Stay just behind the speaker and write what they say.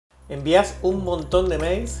envías un montón de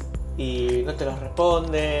mails y no te los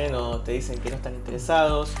responden o te dicen que no están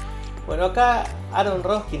interesados. Bueno, acá Aaron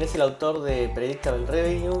Ross, quien es el autor de Predictable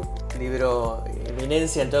Revenue, libro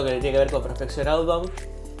eminencia en todo lo que tiene que ver con prospección outbound,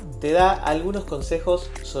 te da algunos consejos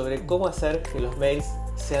sobre cómo hacer que los mails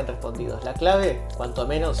sean respondidos. La clave, cuanto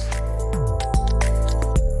menos,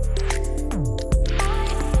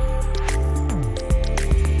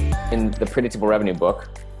 in the Predictable Revenue book,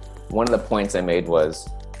 one of the points I made was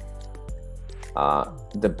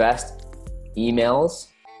the best emails.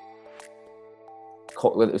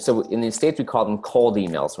 So in the States, we call them cold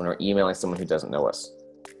emails when we're emailing someone who doesn't know us.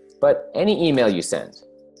 But any email you send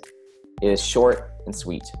is short and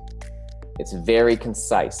sweet. It's very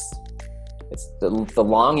concise. It's the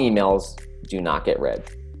long emails do not get read.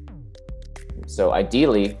 So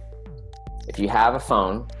ideally, if you have a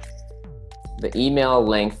phone, the email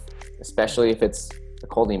length, especially if it's a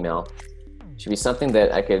cold email, should be something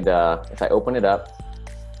that I could, if I open it up,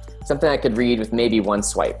 something I could read with maybe one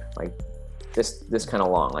swipe, like this kind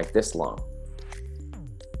of long, like this long,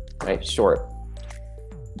 right? Short,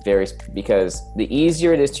 because the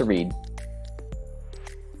easier it is to read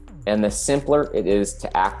and the simpler it is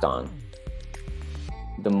to act on,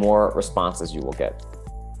 the more responses you will get.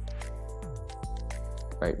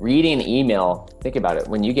 Right? Reading an email, think about it.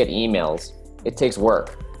 When you get emails, it takes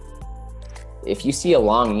work. If you see a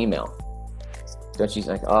long email, don't you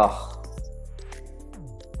think, oh,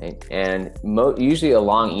 right? And usually a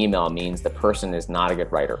long email means the person is not a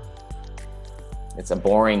good writer. It's a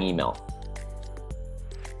boring email.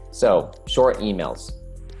 So short emails,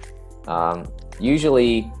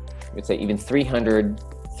 usually we'd say even 3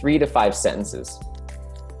 to 5 sentences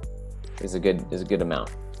is a good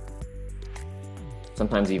amount.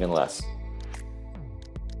 Sometimes even less.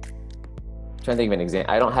 I'm trying to think of an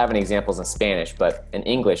example. I don't have any examples in Spanish, but in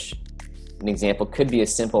English, an example could be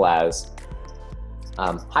as simple as,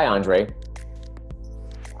 hi Andre,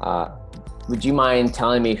 would you mind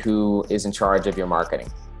telling me who is in charge of your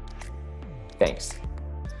marketing? Thanks.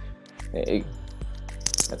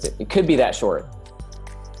 That's it. It could be that short.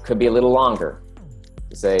 It could be a little longer.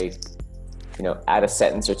 Say, add a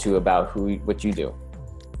sentence or two about what you do.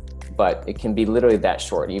 But it can be literally that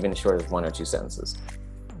short, even as short as 1 or 2 sentences.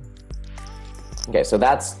 Okay, so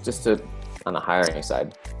that's just on the hiring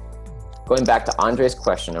side. Going back to Andre's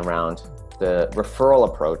question around the referral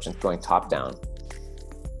approach and going top down.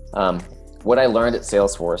 What I learned at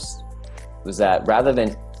Salesforce was that rather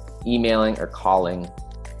than emailing or calling,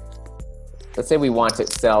 let's say we want to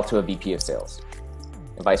sell to a VP of sales,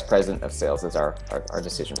 a vice president of sales is our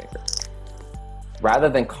decision maker. Rather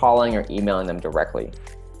than calling or emailing them directly,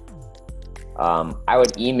 I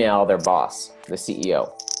would email their boss, the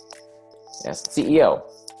CEO. Yes, CEO,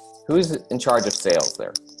 who's in charge of sales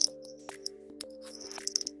there?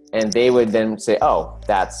 And they would then say, oh,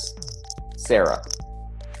 that's Sarah.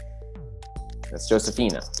 That's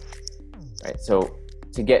Josephina. Right? So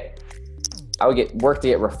I would work to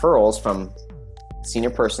get referrals from a senior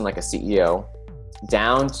person like a CEO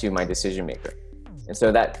down to my decision maker. And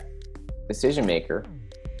so that decision maker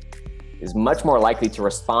is much more likely to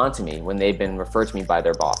respond to me when they've been referred to me by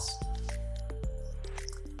their boss.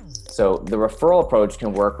 So the referral approach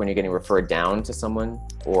can work when you're getting referred down to someone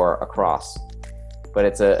or across, but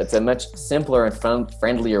it's a much simpler and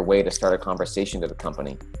friendlier way to start a conversation to the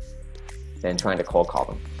company than trying to cold call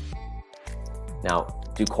them. Now,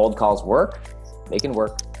 do cold calls work? They can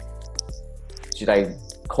work. Should I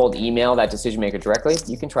cold email that decision maker directly?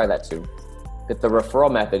 You can try that too. But the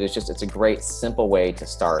referral method is it's a great simple way to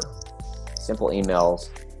start. Simple emails,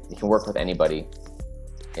 you can work with anybody.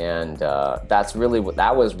 And that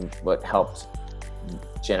was what helped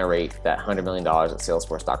generate that $100 million at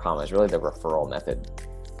Salesforce.com, is really the referral method.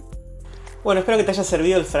 Bueno, espero que te haya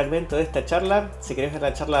servido el fragmento de esta charla. Si querés ver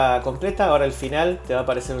la charla completa, ahora al final te va a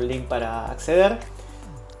aparecer un link para acceder.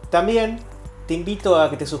 También te invito a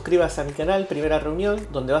que te suscribas a mi canal Primera Reunión,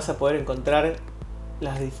 donde vas a poder encontrar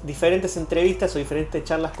las diferentes entrevistas o diferentes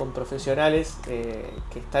charlas con profesionales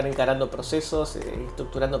que están encarando procesos,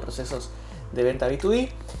 estructurando procesos de venta B2B.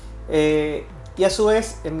 Y a su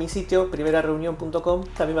vez, en mi sitio primerareunión.com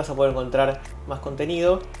también vas a poder encontrar más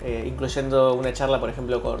contenido, incluyendo una charla, por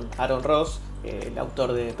ejemplo, con Aaron Ross, el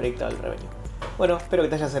autor de Predictable Revenue. Bueno, espero que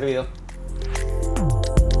te haya servido.